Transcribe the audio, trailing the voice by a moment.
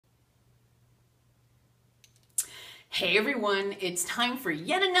Hey everyone, it's time for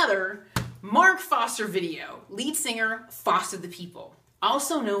yet another Mark Foster video, lead singer Foster the People,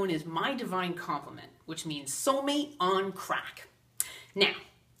 also known as My Divine Compliment, which means soulmate on crack. Now,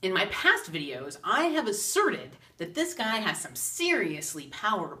 in my past videos, I have asserted that this guy has some seriously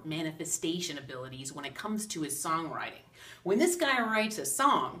power manifestation abilities when it comes to his songwriting. When this guy writes a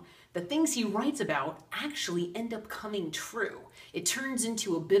song, the things he writes about actually end up coming true. It turns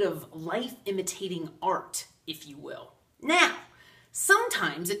into a bit of life imitating art, if you will. Now,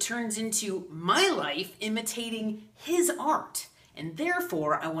 sometimes it turns into my life imitating his art, and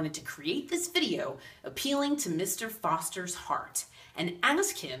therefore I wanted to create this video appealing to Mr. Foster's heart and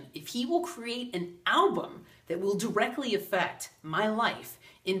ask him if he will create an album that will directly affect my life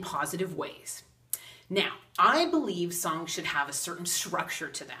in positive ways. Now, I believe songs should have a certain structure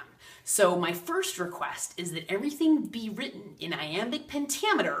to them. So my first request is that everything be written in iambic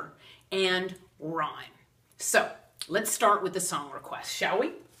pentameter and rhyme. So let's start with the song request, shall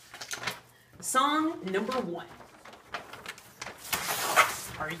we? Song number 1.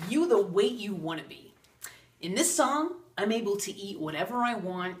 Are you the weight you want to be? In this song, I'm able to eat whatever I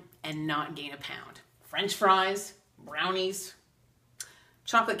want and not gain a pound. French fries, brownies,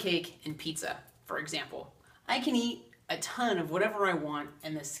 chocolate cake, and pizza, for example. I can eat a ton of whatever I want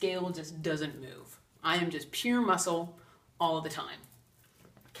and the scale just doesn't move. I am just pure muscle all the time.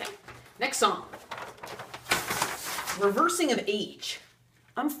 Okay, next song. Reversing of age.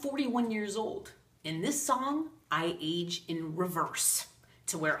 I'm 41 years old. In this song, I age in reverse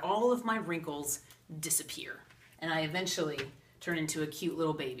to where all of my wrinkles disappear. And I eventually turn into a cute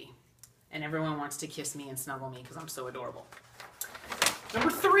little baby. And everyone wants to kiss me and snuggle me because I'm so adorable.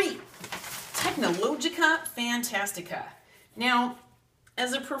 Number 3. Technologica Fantastica. Now,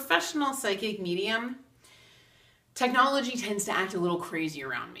 as a professional psychic medium, technology tends to act a little crazy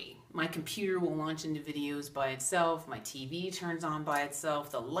around me. My computer will launch into videos by itself, my TV turns on by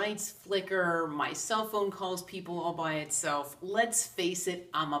itself, the lights flicker, my cell phone calls people all by itself. Let's face it,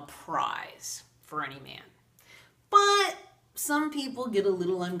 I'm a prize for any man. But some people get a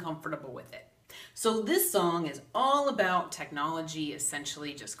little uncomfortable with it. So this song is all about technology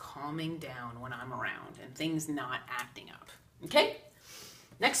essentially just calming down when I'm around and things not acting up. Okay?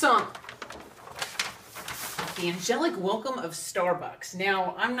 Next song. The Angelic Welcome of Starbucks.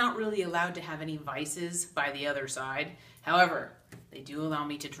 Now, I'm not really allowed to have any vices by the other side. However, they do allow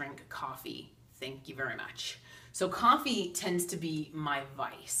me to drink coffee. Thank you very much. So coffee tends to be my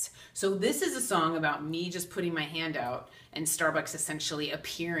vice. So this is a song about me just putting my hand out and Starbucks essentially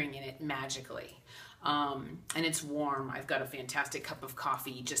appearing in it magically. And it's warm. I've got a fantastic cup of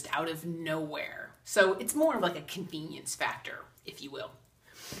coffee just out of nowhere. So it's more of like a convenience factor, if you will.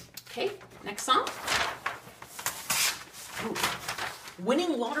 Okay, next song. Ooh.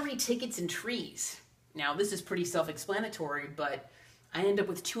 Winning lottery tickets and trees. Now this is pretty self-explanatory, but I end up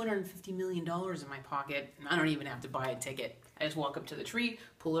with $250 million in my pocket, and I don't even have to buy a ticket. I just walk up to the tree,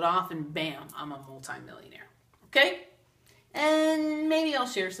 pull it off, and bam, I'm a multi-millionaire. Okay? And maybe I'll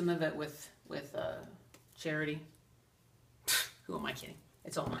share some of it with charity. Who am I kidding?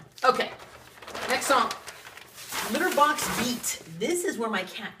 It's all mine. Okay, next song. Litter box beat. This is where my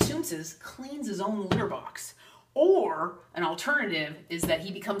cat Toonses cleans his own litter box. Or an alternative is that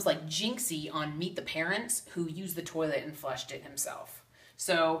he becomes like Jinxie on Meet the Parents, who used the toilet and flushed it himself.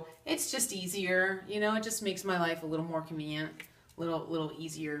 So it's just easier, you know, it just makes my life a little more convenient, a little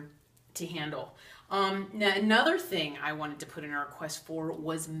easier to handle. Now another thing I wanted to put in a request for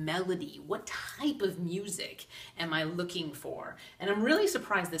was melody. What type of music am I looking for? And I'm really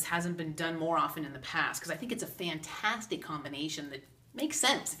surprised this hasn't been done more often in the past because I think it's a fantastic combination that makes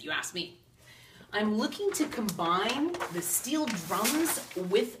sense if you ask me. I'm looking to combine the steel drums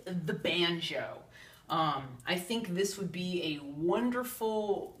with the banjo. I think this would be a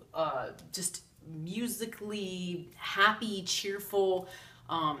wonderful, just musically happy, cheerful.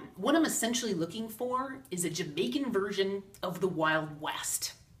 What I'm essentially looking for is a Jamaican version of the Wild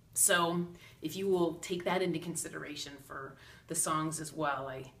West. So if you will take that into consideration for the songs as well,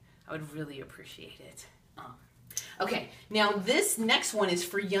 I would really appreciate it. Okay, now this next one is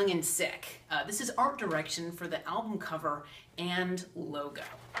for Young and Sick. This is art direction for the album cover and logo.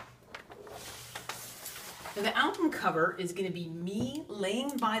 Now the album cover is going to be me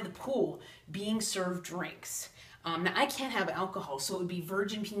laying by the pool being served drinks. Now I can't have alcohol, so it would be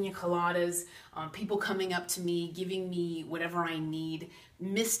virgin pina coladas, people coming up to me, giving me whatever I need,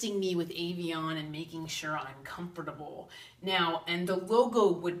 misting me with Evian and making sure I'm comfortable. Now, and the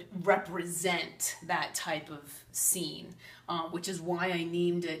logo would represent that type of scene, which is why I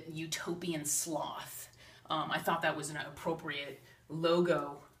named it Utopian Sloth. I thought that was an appropriate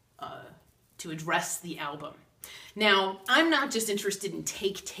logo to address the album. Now, I'm not just interested in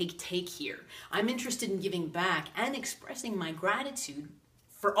take here. I'm interested in giving back and expressing my gratitude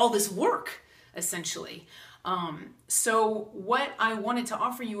for all this work, essentially. So what I wanted to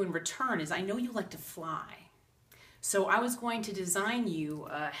offer you in return is, I know you like to fly. So I was going to design you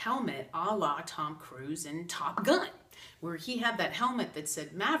a helmet a la Tom Cruise in Top Gun, where he had that helmet that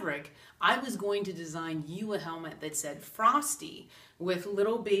said Maverick. I was going to design you a helmet that said Frosty, with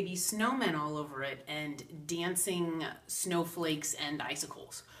little baby snowmen all over it and dancing snowflakes and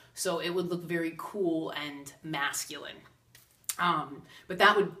icicles. So it would look very cool and masculine. But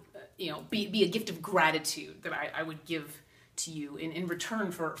that would, be a gift of gratitude that I would give to you in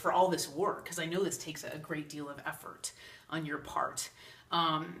return for all this work, because I know this takes a great deal of effort on your part.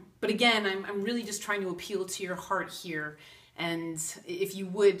 But again, I'm really just trying to appeal to your heart here, and if you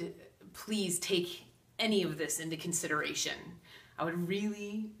would please take any of this into consideration, I would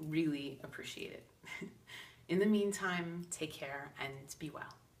really, really appreciate it. In the meantime, take care and be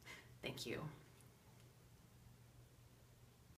well. Thank you.